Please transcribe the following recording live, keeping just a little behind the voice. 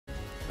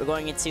we're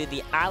going into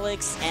the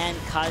Alex and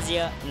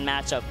Kazuya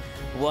matchup.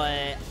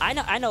 What I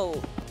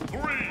know.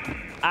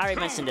 I already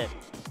mentioned it.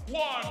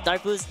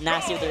 DarkBlues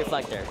nasty with the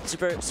reflector,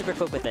 super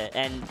quick with it,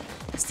 and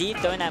Steve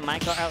throwing that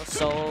minecart out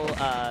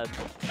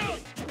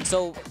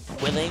so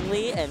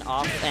willingly and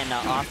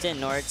often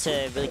in order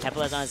to really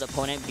capitalize on his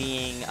opponent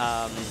being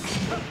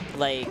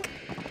like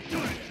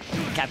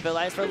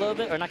capitalized for a little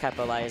bit, or not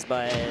capitalized,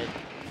 but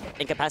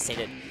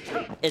incapacitated,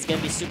 is going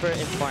to be super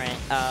important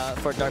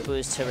for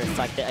DarkBlues to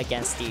reflect it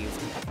against Steve.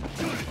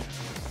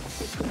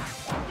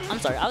 I'm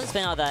sorry, I was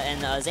explaining all that,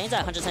 and Zane's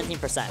at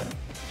 117%.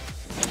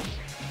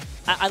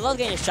 I love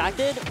getting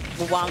distracted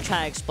while I'm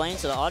trying to explain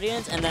to the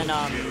audience, and then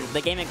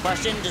the game in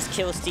question just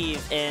kills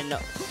Steve in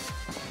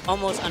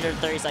almost under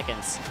 30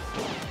 seconds.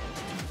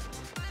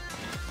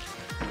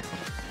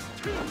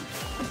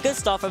 Good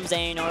stuff from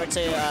Zane in order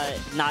to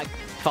not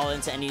fall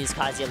into any of these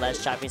Kazuya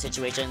ledge trapping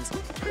situations.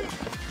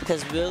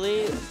 Because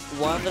really,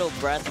 one little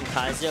breath from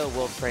Kazuya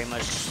will pretty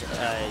much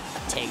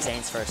take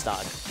Zane's first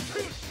stock.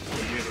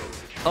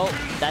 Oh,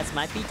 that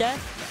might be dead?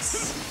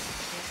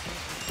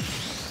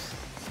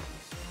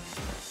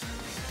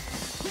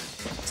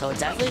 So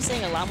definitely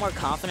seeing a lot more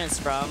confidence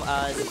from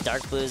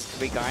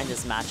DarkBlues regarding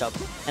this matchup.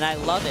 And I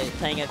love it,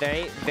 playing a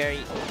very,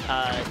 very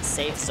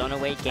safe zone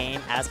away game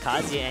as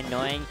Kazuya and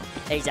knowing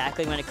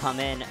exactly when to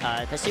come in,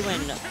 especially when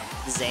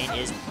Zane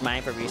is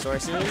mining for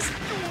resources.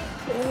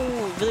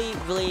 Ooh,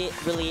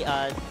 really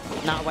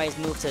not wise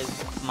move to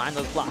mine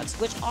those blocks.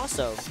 Which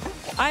also,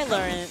 I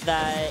learned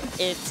that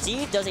if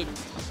Steve does a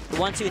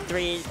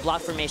 1-2-3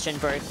 block formation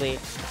vertically,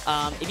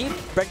 if you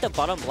break the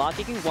bottom block,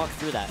 you can walk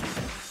through that.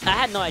 I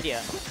had no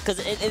idea, because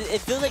it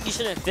feels like you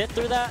shouldn't fit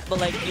through that, but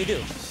like you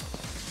do.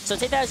 So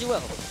take that as you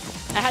will.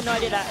 I had no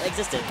idea that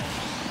existed.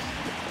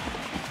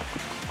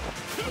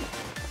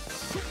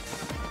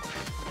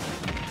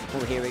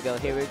 Oh, here we go,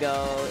 here we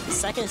go.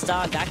 Second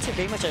stock, back to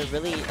pretty much a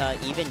really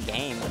even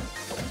game.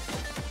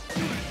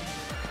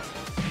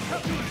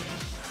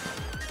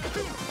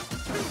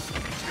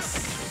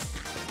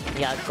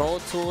 Yeah,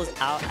 gold tools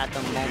out at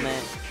the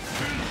moment.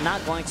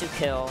 Not going to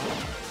kill.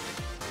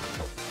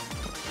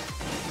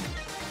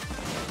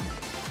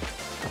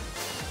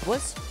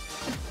 What's...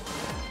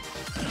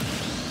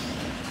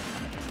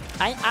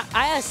 I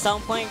at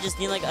some point just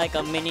need like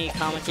a mini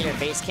commentator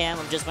face cam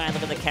of just when I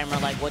look at the camera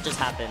like what just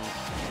happened.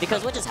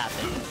 Because what just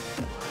happened?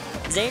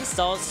 Zane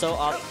stalled so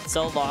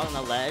long on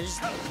the ledge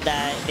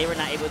that they were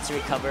not able to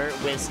recover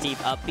with Steve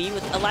up B.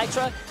 With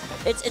Elytra,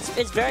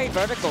 it's very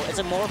vertical. It's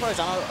a more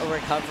horizontal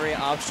recovery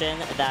option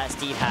that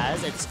Steve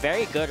has. It's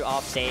very good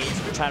off stage,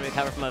 trying to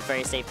recover from a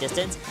very safe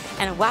distance.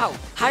 And wow,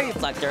 high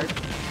reflector.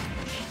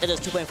 It does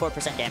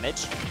 2.4%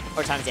 damage,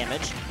 or times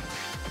damage.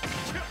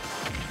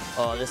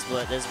 Oh, this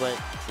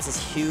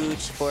is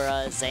huge for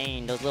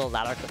Zane. Those little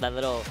ladder,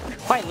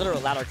 quite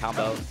literal ladder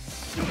combo.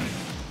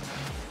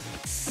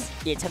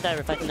 The attempt at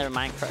reflecting their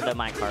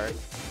minecart.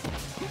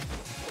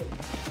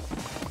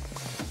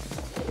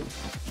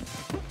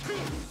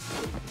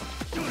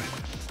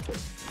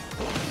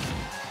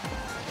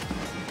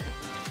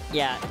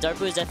 Yeah,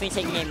 DarkBlues is definitely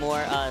taking a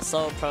more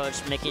slow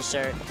approach, making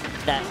sure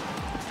that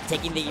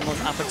taking the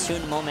most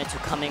opportune moment to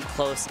come in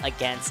close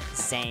against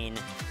Zane.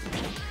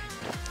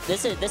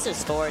 This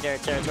is forward air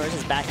territory. This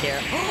is back here.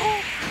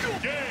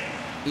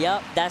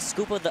 Yep, that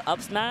scoop of the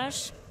up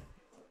smash.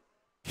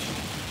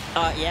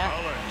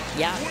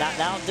 Yeah,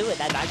 that'll do it.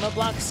 That magma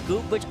block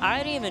scoop, which I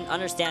didn't even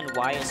understand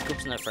why it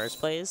scoops in the first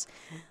place,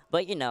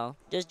 but you know,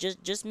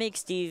 just make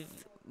Steve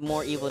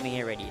more evil than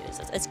he already is.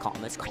 It's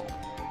calm. It's calm.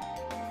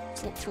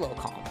 It's a little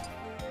calm.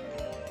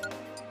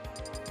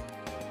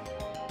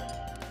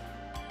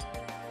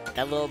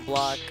 That little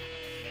block.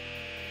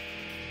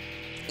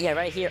 Yeah,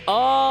 right here.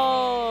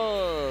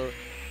 Oh!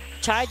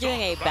 Try doing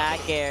a back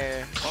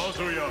air.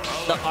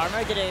 The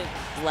armor didn't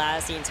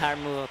last the entire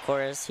move, of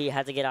course. He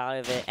had to get out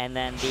of it, and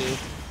then the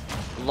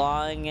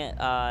long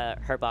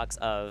hitbox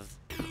of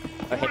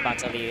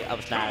the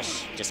up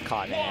smash just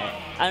caught in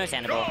it.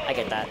 Understandable. I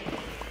get that.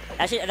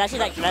 Actually,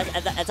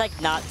 that's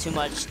like not too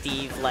much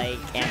Steve like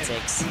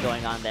antics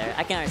going on there.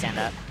 I can understand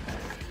that.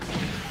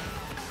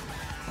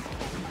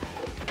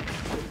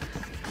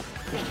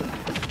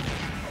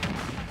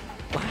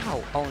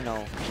 Wow! Oh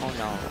no! Oh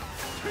no!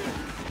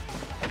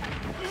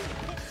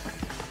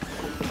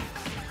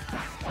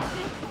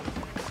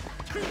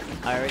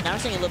 Alright, now we're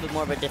seeing a little bit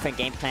more of a different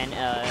game plan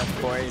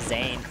for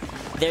Zane.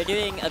 They're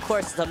doing, of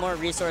course, the more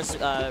resource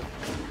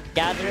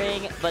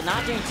gathering, but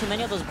not doing too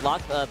many of those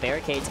block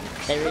barricades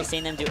that we were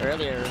seeing them do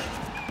earlier.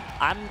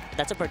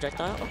 That's a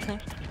projectile? Okay.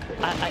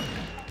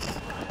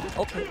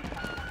 Okay.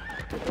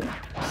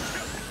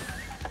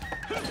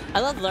 I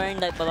love learning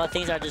that a lot of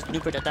things are just new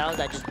projectiles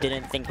I just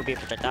didn't think would be a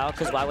projectile,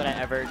 because why would I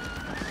ever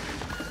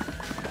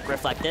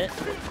reflect it?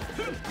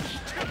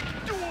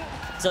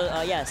 So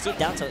yeah, Steve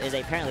down tilt is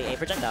apparently a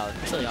projectile.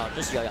 So y'all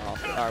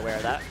are aware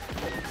of that.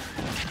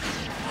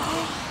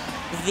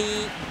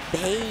 The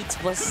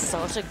bait was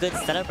such a good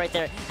setup right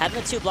there.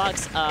 Having the 2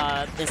 blocks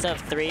instead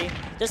of 3,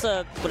 just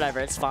whatever,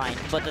 it's fine.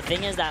 But the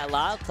thing is that a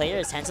lot of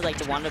players tend to like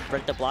to want to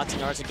break the blocks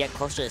in order to get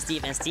closer to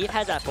Steve, and Steve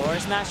has that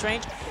forward smash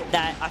range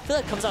that I feel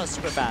like comes out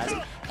super fast,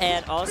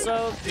 and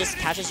also just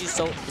catches you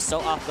so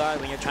off guard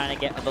when you're trying to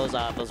get those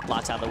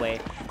blocks out of the way.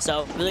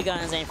 So really good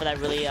on Zane for that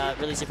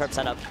really superb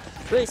setup.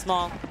 Really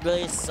small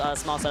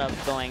setup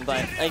going,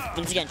 but like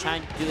once again,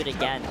 trying to do it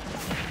again.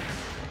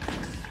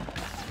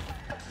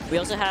 We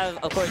also have,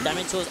 of course,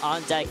 diamond tools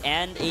on deck,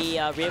 and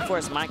the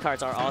reinforced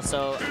minecarts are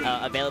also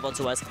available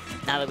to us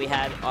now that we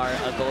have our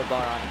gold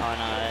bar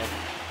on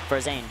for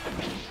Zane.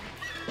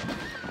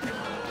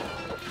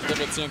 A little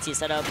bit TNT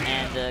setup,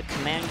 and the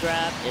command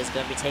grab is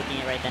going to be taking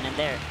it right then and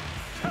there.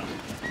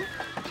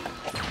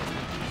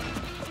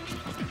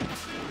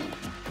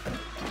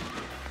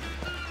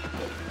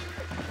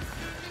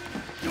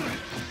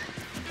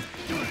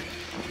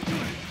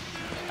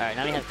 Alright,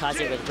 now we have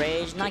Kazuya with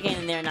Rage, not getting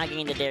in there, not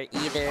getting into there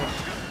either.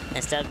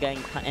 Instead,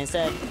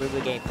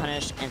 Rubu getting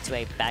punished into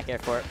a back air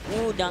for it.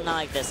 Ooh, not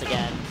like this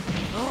again.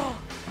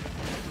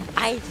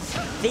 I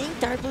think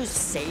DarkBlues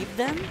saved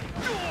them?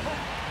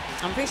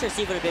 I'm pretty sure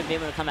Steve would have been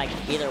able to come back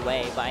either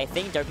way, but I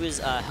think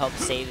DarkBlues helped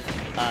save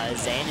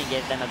Zane and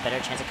give them a better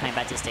chance of coming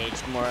back to the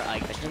stage more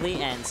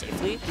efficiently and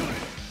safely.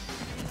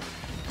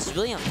 It's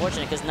really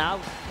unfortunate because now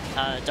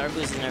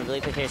DarkBlues is in a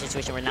really precarious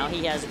situation where now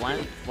he has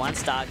one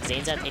stock,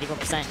 Zane's at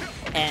 84%,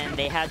 and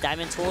they have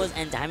diamond tools,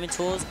 and diamond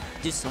tools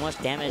do so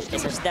much damage,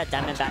 especially that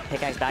diamond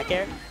pickaxe back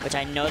air, which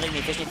I know they're going to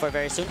be fishing for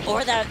very soon,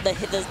 or that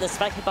the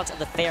spike hitbox of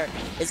the fair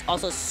is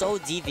also so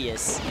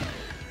devious.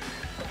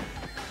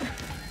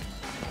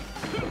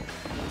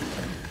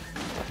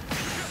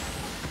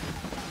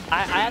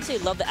 I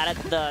absolutely love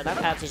not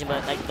adaptation,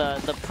 but like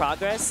the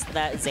progress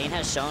that Zane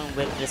has shown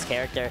with this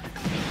character.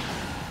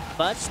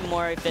 Much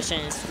more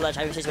efficient ledge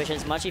high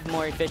situations, much even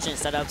more efficient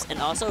setups,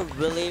 and also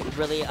really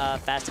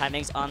fast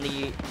timings on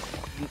the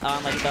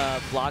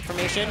block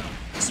formation.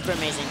 Super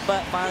amazing.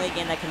 But finally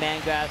getting that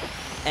command grab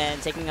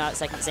and taking out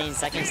Zane's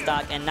second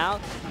stock, and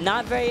now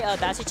not very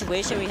bad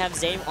situation. We have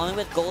Zane only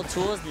with gold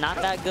tools, not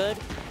that good,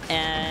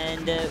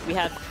 and we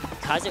have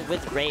Kazuya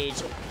with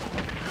Rage.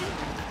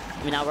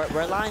 Now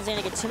we're allowing Zane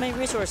to get too many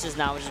resources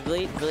now, which is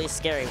really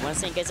scary. Once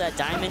Zane gets that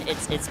diamond,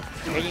 it's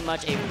pretty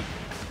much a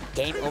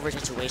game over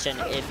situation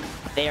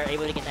if they are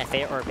able to get that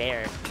fair or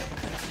bear.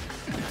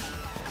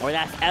 Or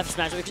that F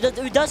smash, which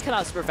does come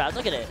out super fast.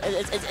 Look at it.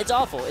 It's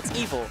awful. It's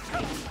evil.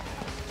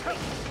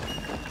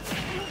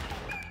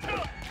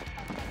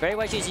 Very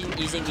much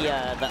using the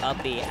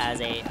up B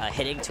as a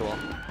hitting tool.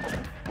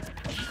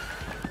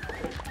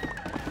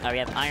 We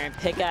have iron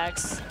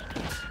pickaxe.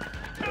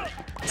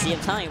 See, I'm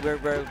telling you,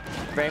 we're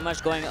very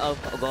much going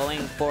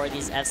for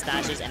these F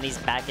smashes and these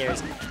back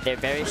airs. They're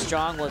very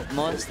strong. Will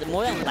more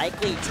than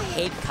likely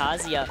take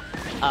Kazuya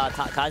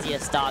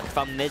stock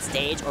from mid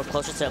stage or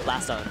closer to the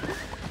blast zone.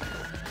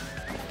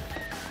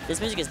 This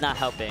music is not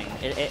helping.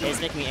 It's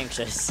making me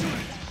anxious.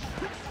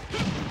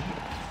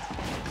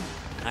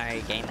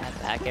 Alright, game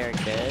that back air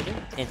good.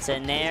 It's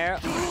in there.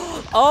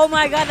 Oh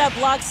my god, that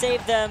block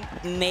saved them.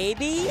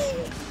 Maybe?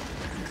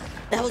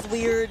 That was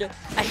weird.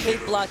 I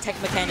hate block tech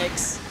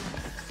mechanics.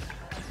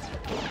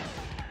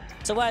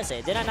 So what did I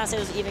say? Did I not say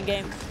it was an even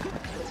game?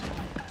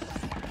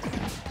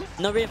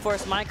 No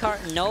reinforced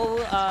minecart,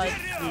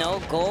 no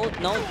gold,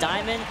 no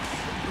diamond.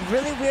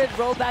 Really weird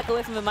rollback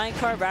away from the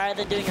minecart rather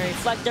than doing a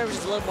reflector, which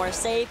is a little more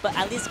safe, but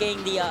at least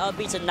getting the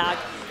upbeat to knock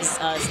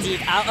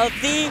Steve out of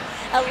the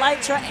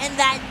elytra, and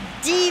that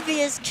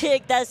devious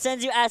kick that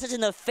sends you at such a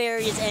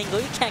nefarious angle.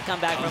 You can't come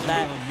back from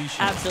that.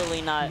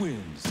 Absolutely not.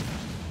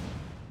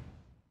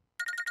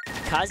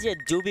 Kazuya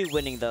do be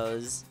winning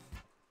those.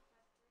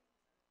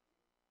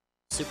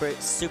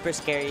 Super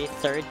scary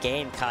third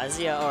game.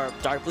 Kazuya or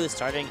DarkBlues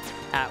starting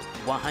at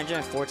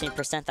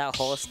 114% that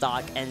whole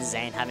stock, and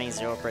Zane having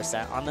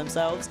 0% on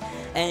themselves,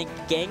 and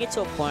getting it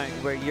to a point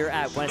where you're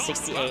at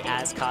 168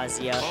 as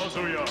Kazuya,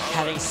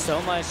 having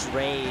so much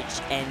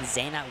rage, and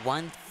Zane at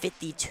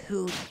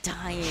 152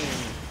 dying.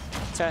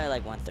 Started at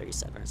like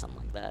 137 or something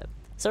like that.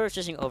 So we're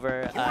switching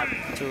over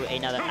to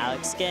another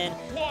Alex skin.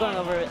 Going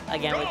over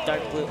again with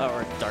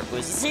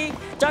DarkBlues. See?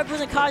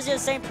 DarkBlues and Kazuya,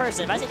 same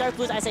person. If I say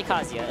DarkBlues, I say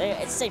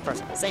Kazuya. It's the same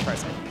person. Same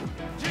person.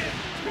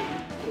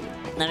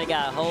 Then we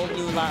got a whole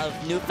new lot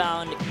of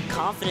newfound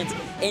confidence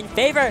in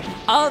favor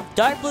of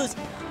DarkBlues.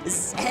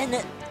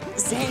 And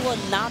Zane will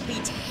not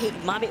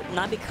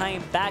be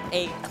coming back.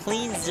 A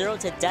clean 0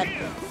 to death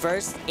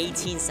first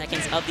 18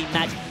 seconds of the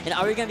match. And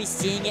are we going to be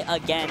seeing it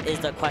again is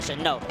the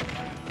question. No.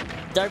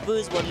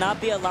 DarkBlues will not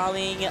be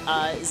allowing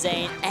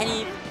Zane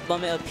any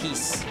moment of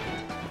peace.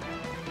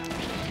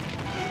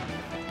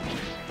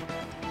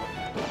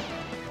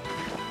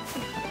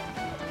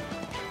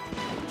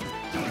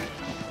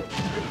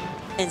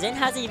 And Zane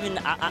hasn't even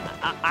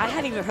I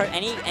haven't even heard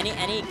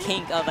any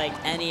kink of like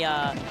any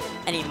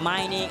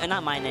mining,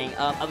 not mining,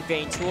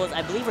 upgrading tools.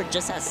 I believe we're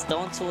just at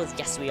stone tools.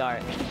 Yes, we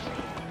are.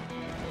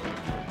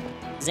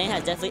 Zane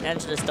has definitely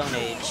entered the Stone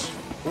Age.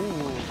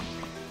 Ooh.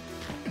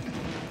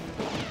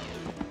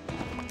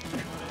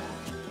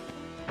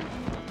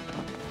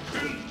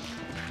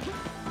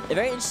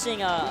 They're very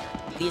interesting,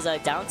 these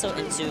down tilt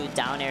into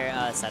down air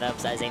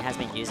setups that Zane has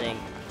been using.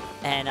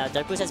 And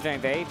DarkBlues has been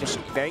very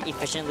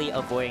efficiently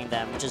avoiding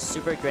them, which is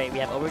super great. We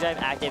have Overdrive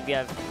active, we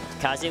have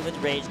Kazuya with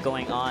Rage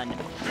going on.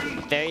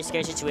 Very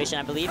scary situation.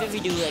 I believe if we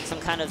do like some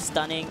kind of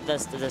stunning, the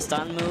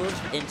stun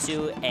move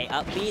into a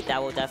up B,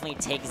 that will definitely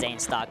take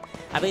Zane's stock.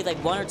 I believe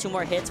like 1 or 2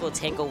 more hits will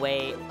take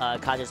away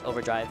Kazuya's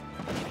Overdrive.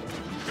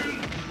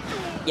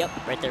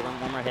 Yep, right there,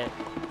 one more hit.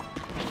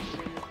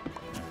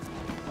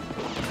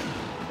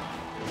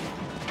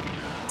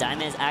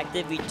 Diamond is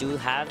active. We do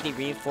have the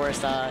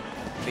reinforced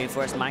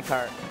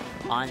minecart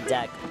on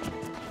deck.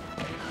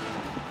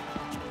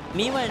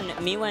 Me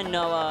when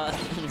no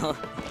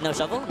no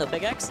shovel, no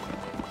pickaxe.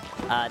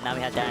 Now we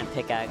have Diamond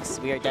pickaxe.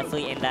 We are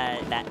definitely in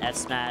that F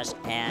smash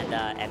and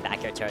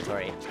backyard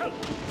territory.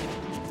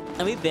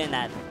 And we've been in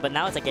that, but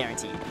now it's a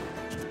guarantee.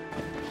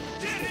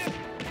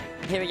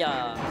 Here we go.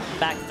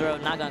 Back throw,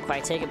 not gonna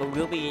quite take it, but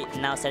we'll be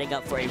now setting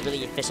up for a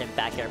really efficient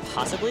backyard,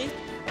 possibly.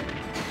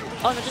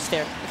 Oh no, just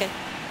fair. Okay.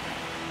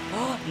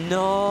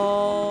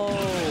 No!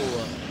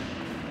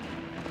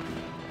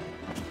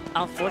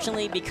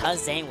 Unfortunately,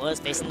 because Zane was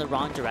facing the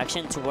wrong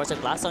direction towards the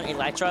blast zone,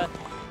 Elytra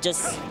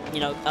just, you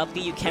know, up B,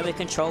 you can't really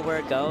control where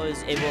it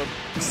goes. It will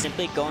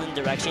simply go in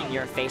the direction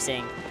you're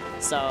facing.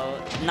 So,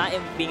 not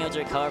being able to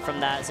recover from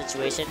that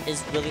situation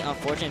is really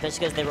unfortunate,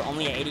 especially because they were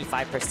only at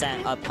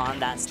 85% upon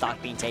that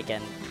stock being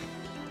taken.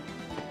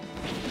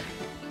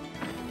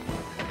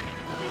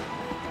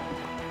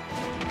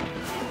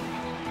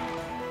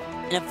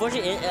 And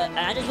unfortunately,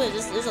 I just realized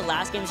this is a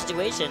last game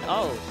situation.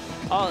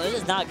 Oh, this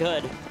is not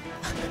good.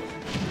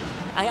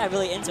 I got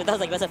really into it. That was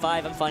like best of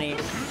 5. I'm funny.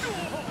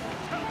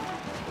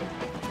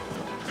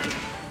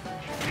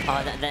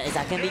 Oh, is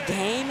that gonna be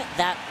game?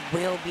 That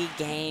will be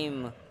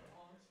game.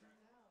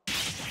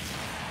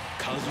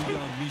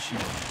 Kazuya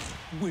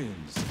Mishima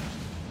wins.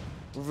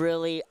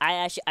 Really,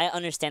 I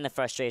understand the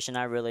frustration.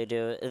 I really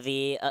do.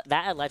 The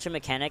that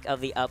electromechanic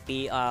of the up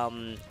B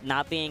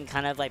not being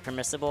kind of like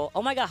permissible.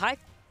 Oh my god, hi.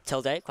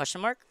 Tilde?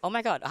 Question mark? Oh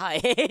my god, hi.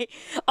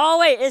 Oh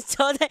wait, it's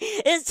Tilde.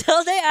 It's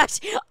Tilde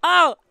actually.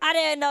 Oh, I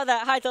didn't know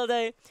that. Hi,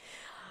 Tilde.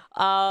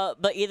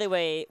 But either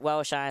way, what I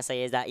was trying to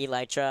say is that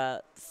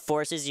Elytra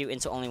forces you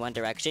into only one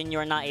direction.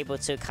 You're not able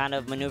to kind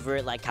of maneuver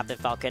it like Captain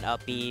Falcon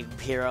up B,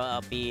 Hero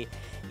up B.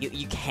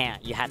 You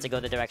can't. You have to go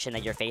the direction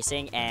that you're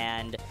facing,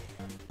 and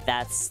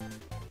that's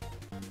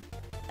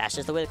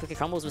just the way the cookie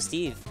crumbles with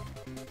Steve.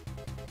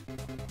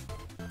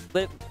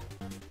 But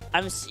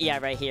yeah,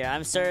 right here.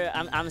 I'm sure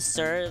that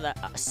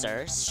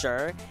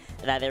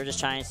they were just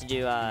trying to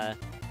do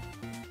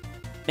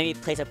maybe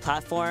place a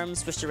platform,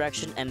 switch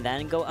direction, and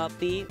then go up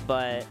B.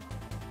 But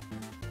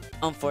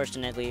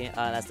unfortunately,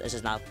 that's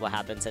just not what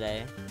happened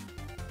today.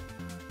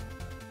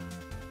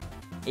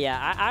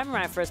 Yeah, I remember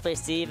at first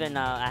place Steve, and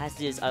I had to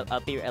do this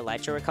up B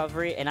Elytra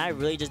recovery, and I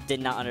really just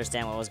did not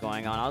understand what was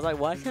going on. I was like,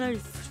 why can't I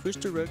switch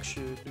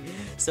direction?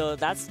 So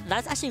that's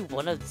actually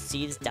one of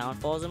Steve's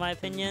downfalls, in my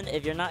opinion.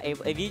 If you're not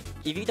able, if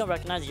you don't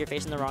recognize that you're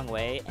facing the wrong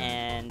way,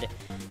 and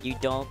you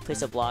don't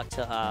place a block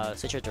to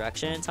switch your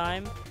direction in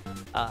time,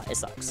 it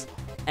sucks.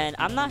 And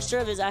I'm not sure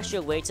if there's actually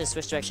a way to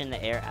switch direction in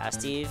the air as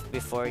Steve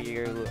before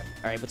you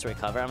are able to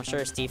recover. I'm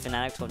sure Steve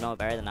Fanatics will know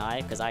better than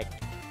I, because I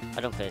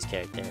don't play this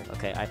character.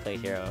 Okay, I play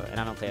hero, and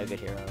I don't play a good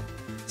hero.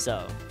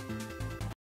 So,